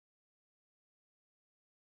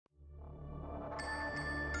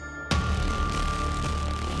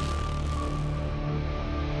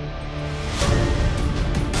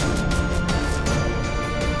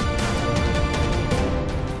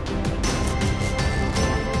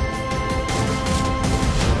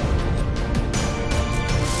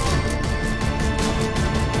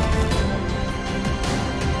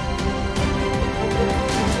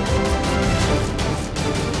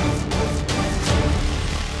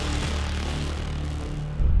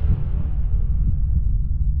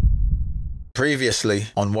Previously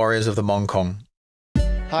on Warriors of the Mongkon.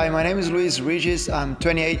 Hi, my name is Luis Regis. I'm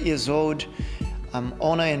 28 years old. I'm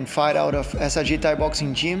owner and fighter out of SRG Thai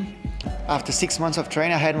Boxing Gym. After 6 months of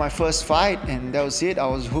training, I had my first fight, and that was it. I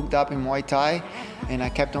was hooked up in Muay Thai, and I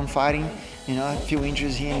kept on fighting. You know, a few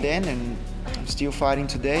injuries here and then, and I'm still fighting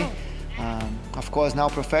today. Of course, now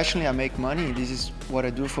professionally, I make money. This is what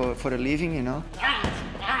I do for the living, you know.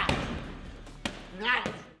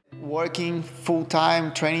 Working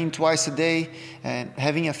full-time, training twice a day, and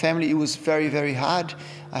having a family, it was very, very hard.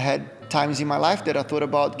 I had times in my life that I thought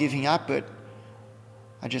about giving up, but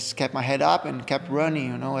I just kept my head up and kept running,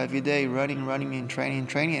 you know, every day, running and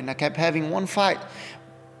training. And I kept having one fight,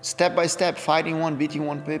 step by step, fighting one, beating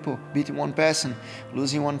one person,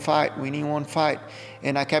 losing one fight, winning one fight.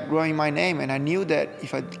 And I kept growing my name, and I knew that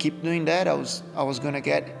if I keep doing that, I was gonna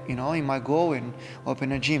get, you know, in my goal and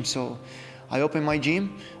open a gym. So I opened my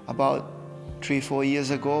gym about 3-4 years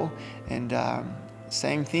ago, and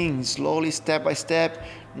same thing, slowly, step by step,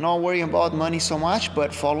 not worrying about money so much,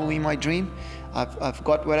 but following my dream. I've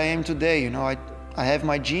got where I am today, you know. I have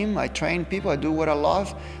my gym, I train people, I do what I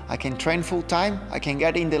love, I can train full time, I can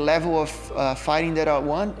get in the level of fighting that I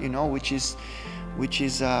want, you know, which is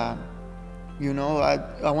you know,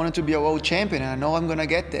 I wanted to be a world champion, and I know I'm gonna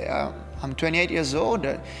get there. I'm 28 years old.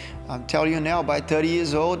 I'm telling you now, by 30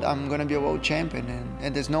 years old, I'm gonna be a world champion,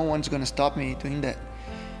 and there's no one's gonna stop me doing that.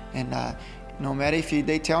 And no matter if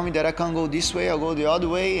they tell me that I can't go this way, I'll go the other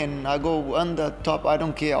way, and I go on the top, I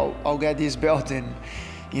don't care. I'll get this belt, and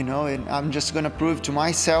you know, and I'm just gonna prove to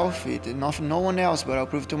myself, no one else, but I'll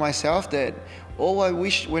prove to myself that all I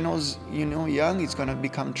wish when I was, you know, young, it's gonna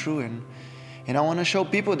become true, and I want to show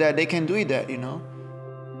people that they can do that, you know.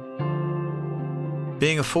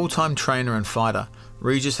 Being a full-time trainer and fighter,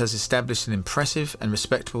 Regis has established an impressive and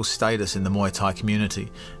respectable status in the Muay Thai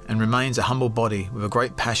community and remains a humble body with a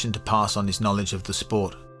great passion to pass on his knowledge of the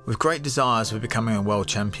sport. With great desires of becoming a world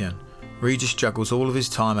champion, Regis juggles all of his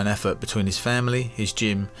time and effort between his family, his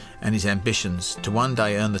gym and his ambitions to one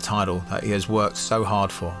day earn the title that he has worked so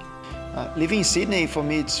hard for. Living in Sydney, for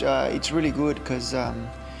me, it's really good because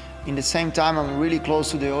in the same time, I'm really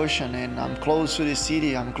close to the ocean, and I'm close to the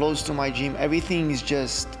city, I'm close to my gym. Everything is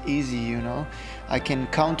just easy, you know. I can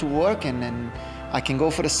come to work, and then I can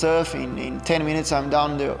go for the surf. In 10 minutes, I'm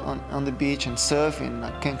down there on the beach and surf, and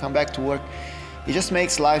I can come back to work. It just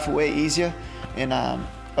makes life way easier. And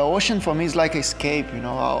the ocean for me is like escape, you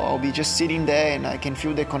know. I'll be just sitting there, and I can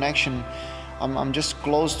feel the connection. I'm just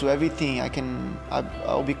close to everything.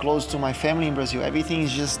 I'll be close to my family in Brazil. Everything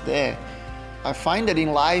is just there. I find that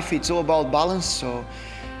in life it's all about balance, so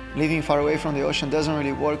living far away from the ocean doesn't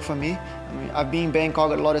really work for me. I mean, I've been in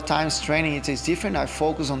Bangkok a lot of times training, it's different, I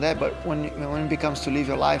focus on that, but when it becomes to live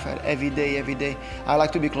your life every day, I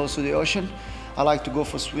like to be close to the ocean. I like to go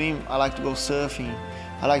for swim, I like to go surfing,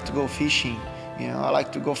 I like to go fishing, you know, I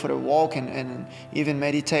like to go for a walk and even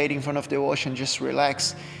meditate in front of the ocean, just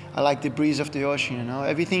relax. I like the breeze of the ocean, you know,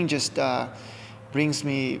 everything just brings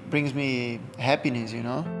me happiness, you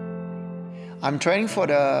know. I'm training for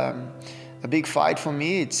a big fight for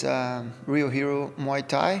me. It's Real Hero Muay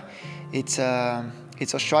Thai. It's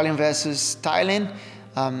Australian versus Thailand.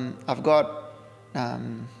 I've got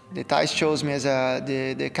the Thais chose me as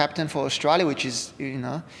the captain for Australia, which is, you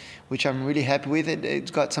know, which I'm really happy with.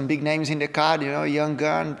 It's got some big names in the card, you know, Young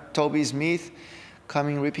Gun, Toby Smith,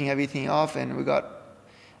 coming ripping everything off, and we got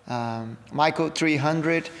Michael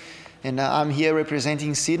 300. And I'm here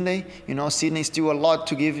representing Sydney. You know, Sydney still a lot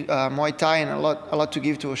to give Muay Thai, and a lot to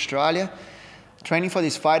give to Australia. Training for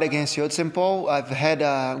this fight against Ep6, I've had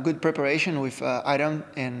good preparation with Adam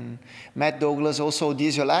and Matt Douglas, also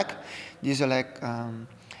Dieselak. Dieselak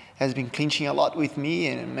has been clinching a lot with me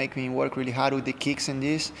and making me work really hard with the kicks and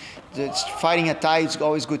this. Fighting a Thai, it's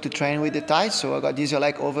always good to train with the Thai, so I got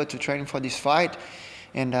Dieselak over to train for this fight.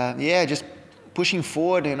 And yeah, just pushing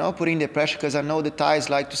forward, you know, putting the pressure, because I know the Thais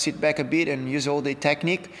like to sit back a bit and use all the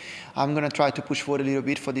technique. I'm gonna try to push forward a little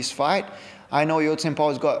bit for this fight. I know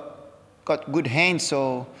Ep6's got good hands,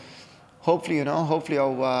 so hopefully, you know,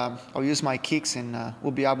 I'll use my kicks and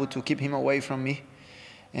we'll be able to keep him away from me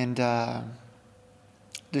and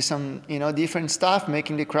do some, you know, different stuff,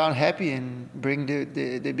 making the crowd happy and bring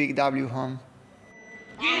the big W home.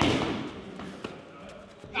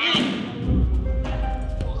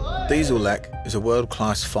 Dieselak is a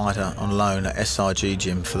world-class fighter on loan at SRG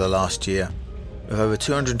Gym for the last year. With over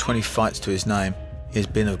 220 fights to his name, he has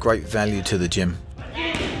been of great value to the gym.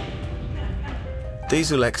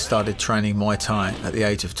 Dieselak started training Muay Thai at the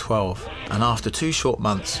age of 12, and after 2 short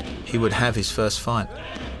months, he would have his first fight,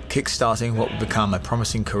 kick-starting what would become a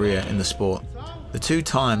promising career in the sport. The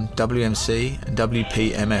 2-time WMC and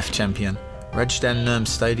WPMF champion Rajdan Nurm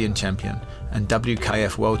Stadium champion and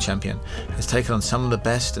WKF world champion, has taken on some of the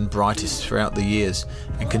best and brightest throughout the years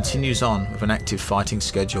and continues on with an active fighting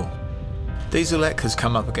schedule. Dieselek has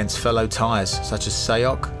come up against fellow Thais such as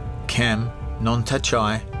Sayok, Kam,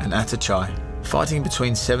 Nontachai and Atachai, fighting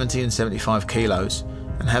between 70 and 75 kilos,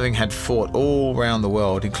 and having had fought all around the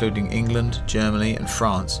world including England, Germany and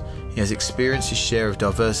France, he has experienced his share of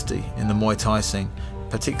diversity in the Muay Thai scene,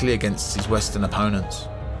 particularly against his Western opponents.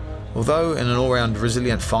 Although an all-round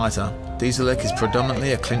resilient fighter, Dieselek is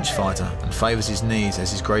predominantly a clinch fighter and favours his knees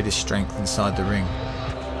as his greatest strength inside the ring.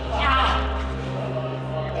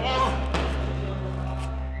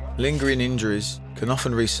 Lingering injuries can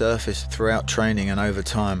often resurface throughout training and over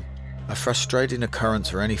time, a frustrating occurrence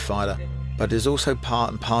for any fighter, but is also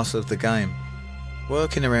part and parcel of the game.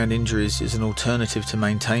 Working around injuries is an alternative to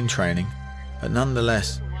maintain training, but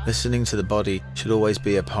nonetheless, listening to the body should always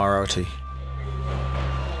be a priority.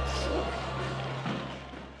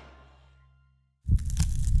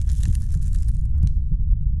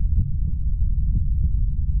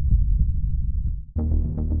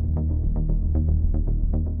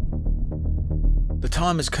 The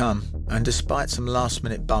time has come, and despite some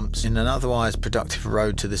last-minute bumps in an otherwise productive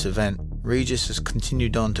road to this event, Regis has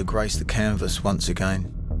continued on to grace the canvas once again.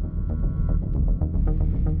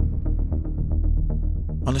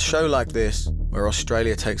 On a show like this, where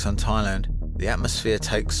Australia takes on Thailand, the atmosphere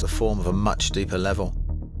takes the form of a much deeper level.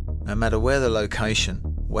 No matter where the location,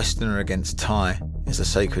 Westerner against Thai is a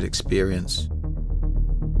sacred experience.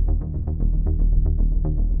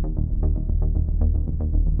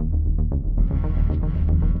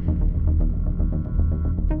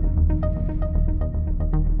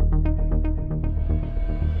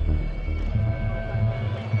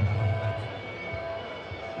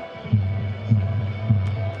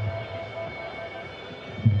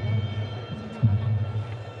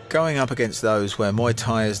 Going up against those where Muay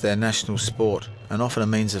Thai is their national sport and often a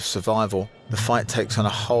means of survival, the fight takes on a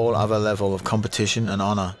whole other level of competition and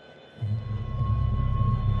honour.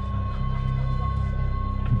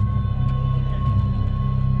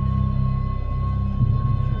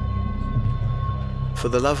 For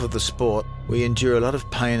the love of the sport, we endure a lot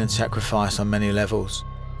of pain and sacrifice on many levels.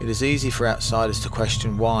 It is easy for outsiders to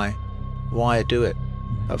question why do it?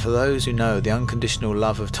 But for those who know the unconditional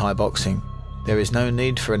love of Thai boxing, there is no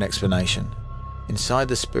need for an explanation. Inside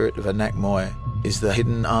the spirit of a Nak Muay is the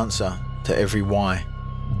hidden answer to every why.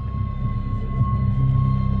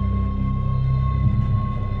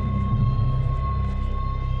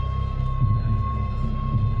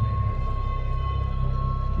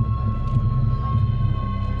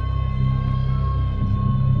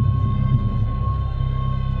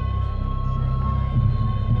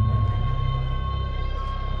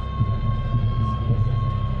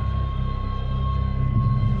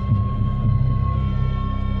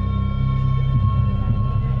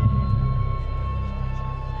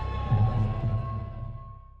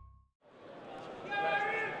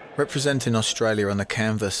 Representing Australia on the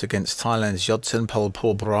canvas against Thailand's Yodsenpol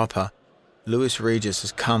Porbrapa, Luis Regis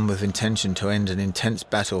has come with intention to end an intense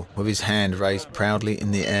battle with his hand raised proudly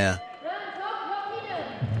in the air.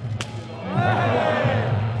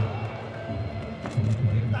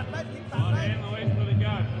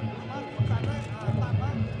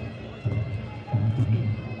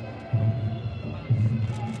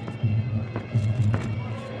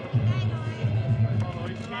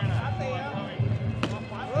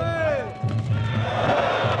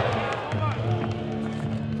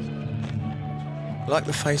 Like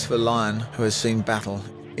the face of a lion who has seen battle,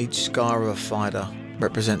 each scar of a fighter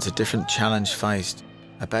represents a different challenge faced,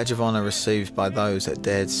 a badge of honour received by those that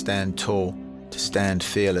dared stand tall, to stand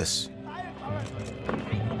fearless.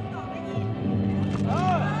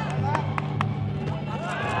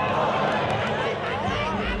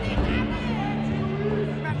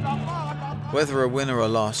 Whether a win or a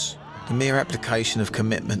loss, the mere application of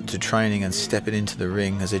commitment to training and stepping into the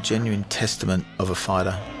ring is a genuine testament of a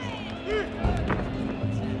fighter.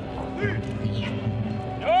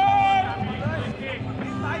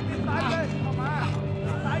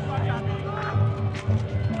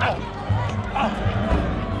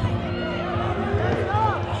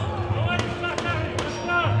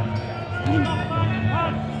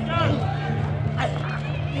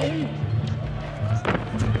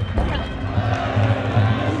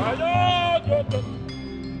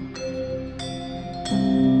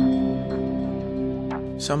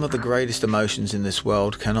 Some of the greatest emotions in this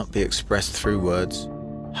world cannot be expressed through words.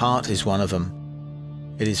 Heart is one of them.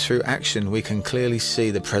 It is through action we can clearly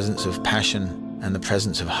see the presence of passion and the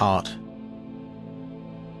presence of heart.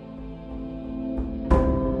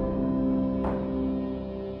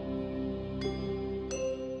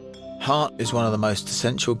 Heart is one of the most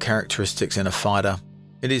essential characteristics in a fighter.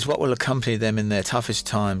 It is what will accompany them in their toughest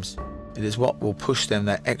times. It is what will push them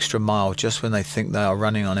that extra mile just when they think they are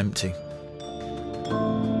running on empty.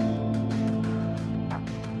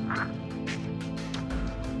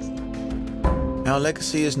 Our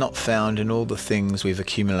legacy is not found in all the things we've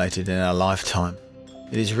accumulated in our lifetime.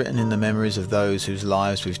 It is written in the memories of those whose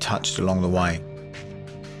lives we've touched along the way.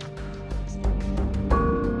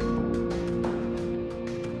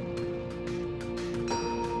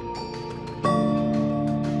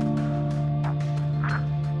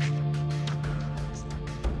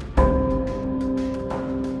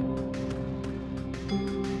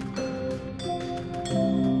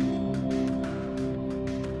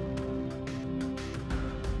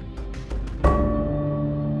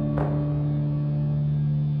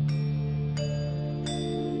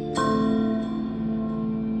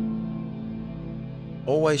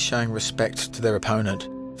 Always showing respect to their opponent,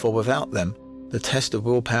 for without them, the test of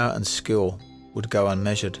willpower and skill would go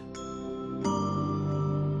unmeasured.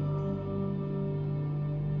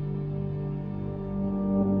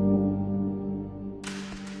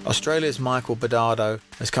 Australia's Michael Bernardo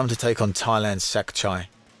has come to take on Thailand's Sakchai.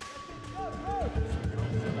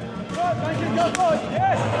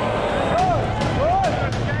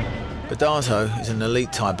 Bernardo is an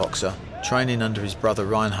elite Thai boxer, training under his brother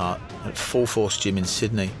Reinhardt at Full Force Gym in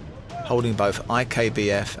Sydney, holding both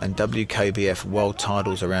IKBF and WKBF world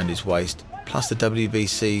titles around his waist, plus the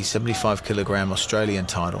WBC 75kg Australian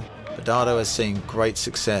title. Bernardo has seen great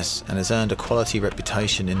success and has earned a quality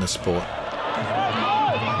reputation in the sport.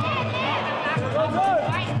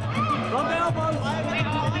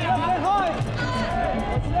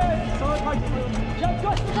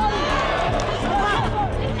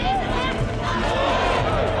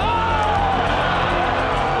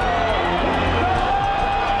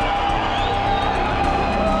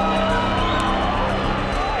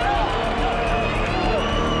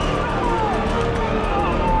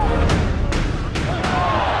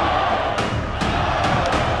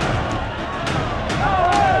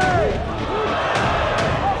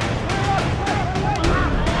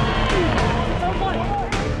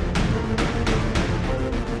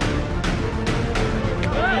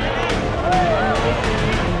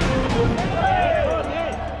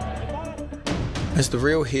 As the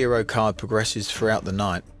Real Hero card progresses throughout the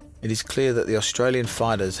night, it is clear that the Australian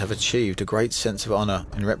fighters have achieved a great sense of honour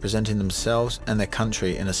in representing themselves and their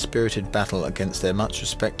country in a spirited battle against their much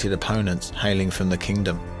respected opponents hailing from the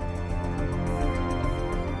kingdom.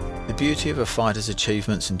 The beauty of a fighter's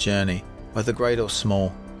achievements and journey, whether great or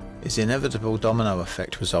small, is the inevitable domino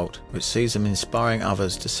effect result which sees them inspiring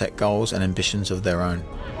others to set goals and ambitions of their own.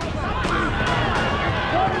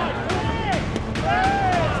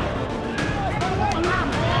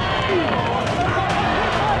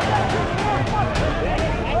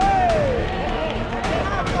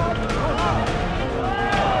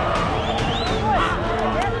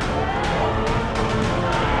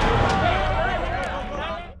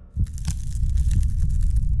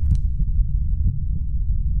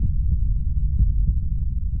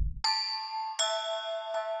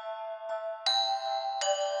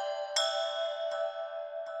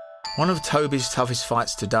 One of Toby's toughest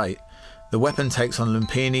fights to date, the weapon takes on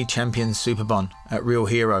Lumpini champion Superbon at Real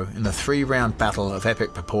Hero in the 3-round battle of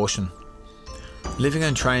epic proportion. Living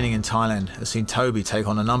and training in Thailand has seen Toby take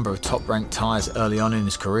on a number of top-ranked Thais early on in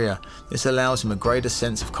his career. This allows him a greater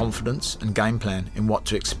sense of confidence and game plan in what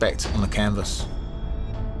to expect on the canvas.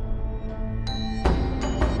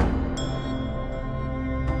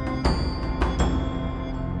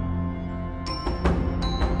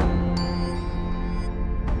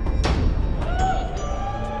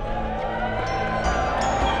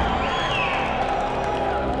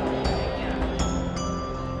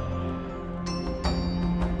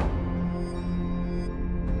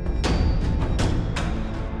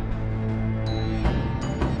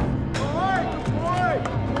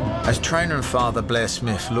 As trainer and father Blair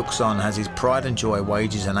Smith looks on as his pride and joy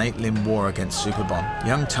wages an 8-limb war against Superbon,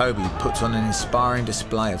 young Toby puts on an inspiring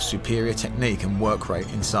display of superior technique and work rate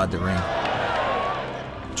inside the ring.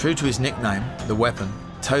 True to his nickname, the weapon,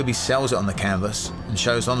 Toby sells it on the canvas and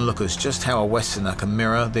shows onlookers just how a Westerner can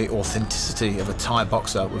mirror the authenticity of a Thai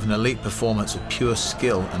boxer with an elite performance of pure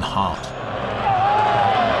skill and heart.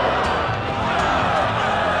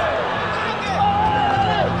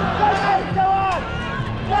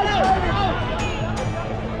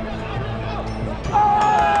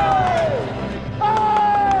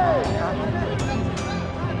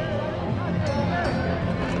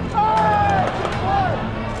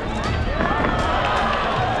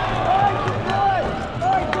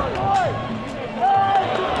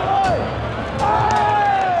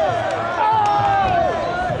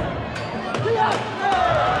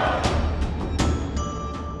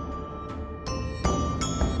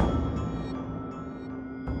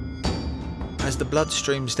 As the blood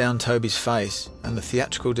streams down Toby's face and the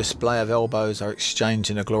theatrical display of elbows are exchanged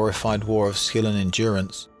in a glorified war of skill and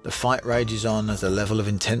endurance, the fight rages on as the level of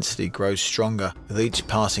intensity grows stronger with each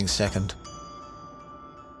passing second.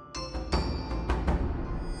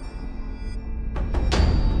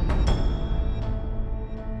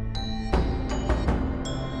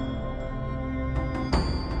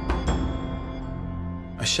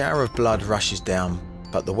 A shower of blood rushes down,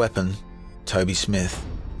 but the weapon, Toby Smith,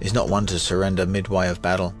 is not one to surrender midway of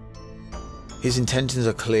battle. His intentions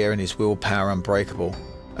are clear and his willpower unbreakable.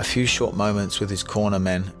 A few short moments with his corner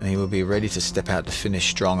men and he will be ready to step out to finish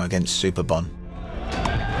strong against Superbon.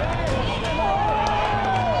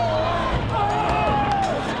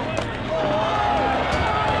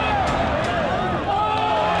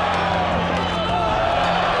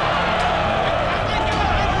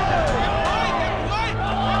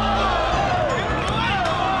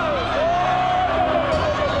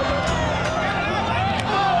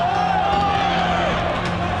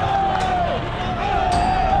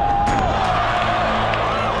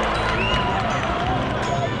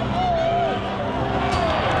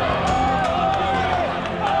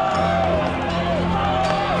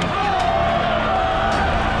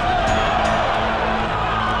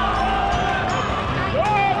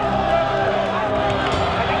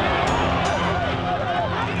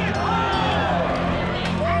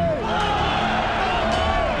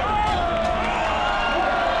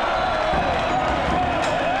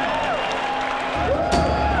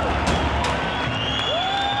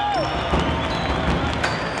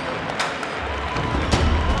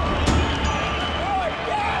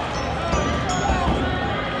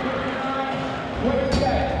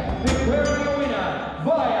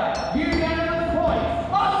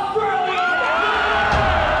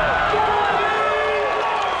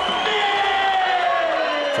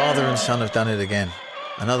 Father and son have done it again.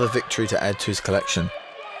 Another victory to add to his collection.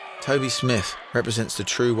 Toby Smith represents the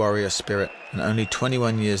true warrior spirit, and only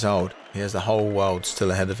 21 years old, he has the whole world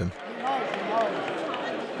still ahead of him.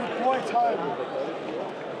 Muay Thai.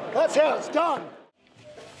 That's how it's done.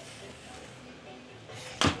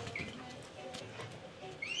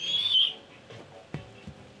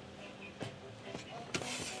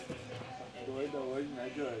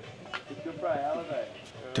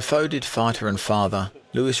 Devoted fighter and father,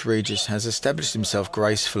 Louis Regis has established himself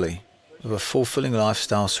gracefully, with a fulfilling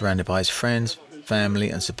lifestyle surrounded by his friends, family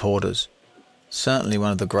and supporters. Certainly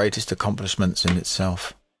one of the greatest accomplishments in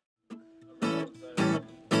itself.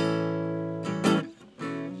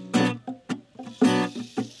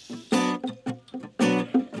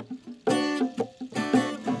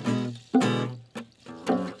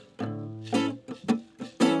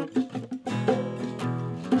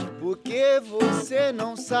 Porque você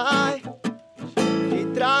não sai de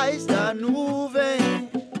trás da nuvem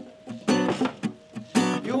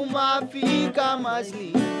e o mar fica mais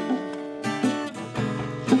lindo.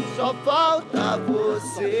 Só falta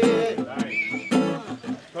você e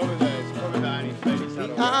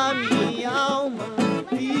a minha alma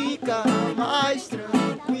fica mais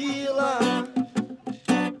tranquila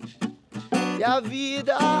e a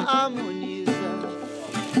vida harmoniza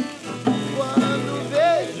quando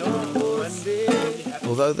vejo você.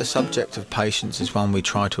 Although the subject of patience is one we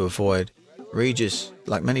try to avoid, Regis,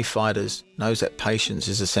 like many fighters, knows that patience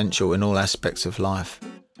is essential in all aspects of life.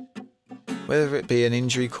 Whether it be an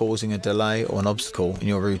injury causing a delay or an obstacle in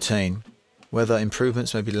your routine, whether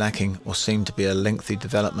improvements may be lacking or seem to be a lengthy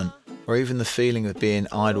development, or even the feeling of being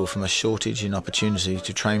idle from a shortage in opportunity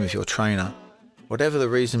to train with your trainer, whatever the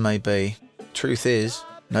reason may be, truth is,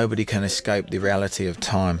 nobody can escape the reality of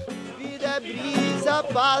time.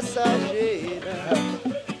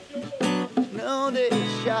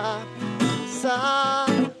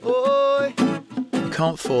 You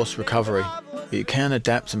can't force recovery, but you can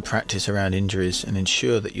adapt and practice around injuries and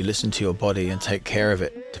ensure that you listen to your body and take care of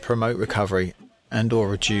it to promote recovery and/or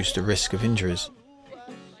reduce the risk of injuries.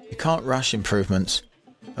 You can't rush improvements,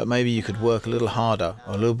 but maybe you could work a little harder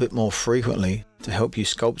or a little bit more frequently to help you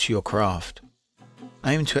sculpture your craft.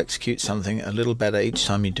 Aim to execute something a little better each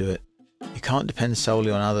time you do it. You can't depend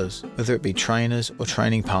solely on others, whether it be trainers or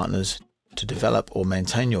training partners, to develop or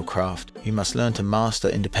maintain your craft. You must learn to master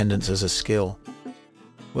independence as a skill.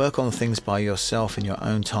 Work on things by yourself in your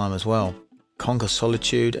own time as well. Conquer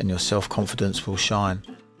solitude and your self-confidence will shine.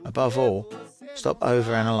 Above all, stop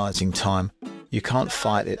over-analysing time. You can't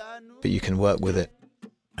fight it, but you can work with it.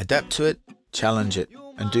 Adapt to it, challenge it,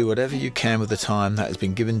 and do whatever you can with the time that has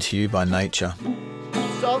been given to you by nature.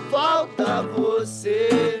 Só falta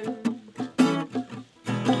você.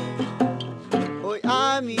 Oi,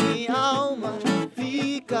 a minha alma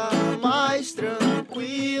fica mais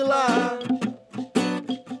tranquila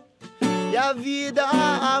minha vida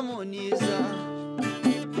harmoniza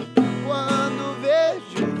quando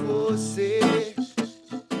vejo você.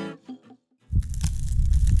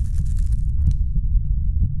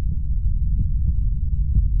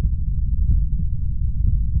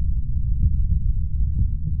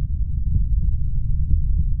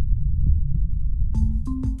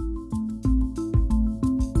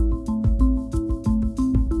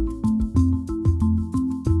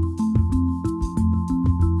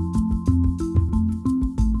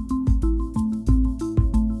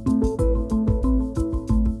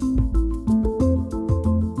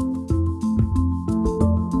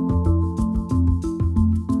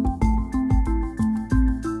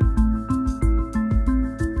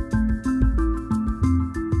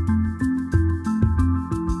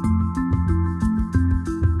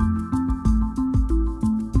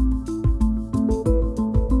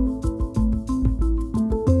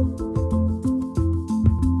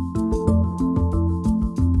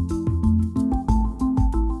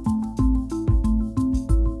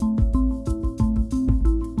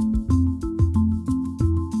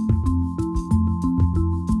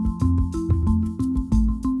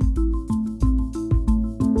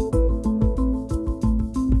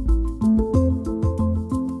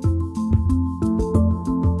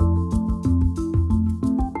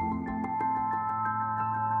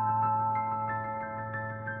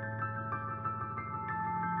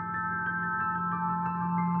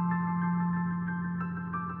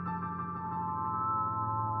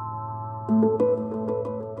 Thank you.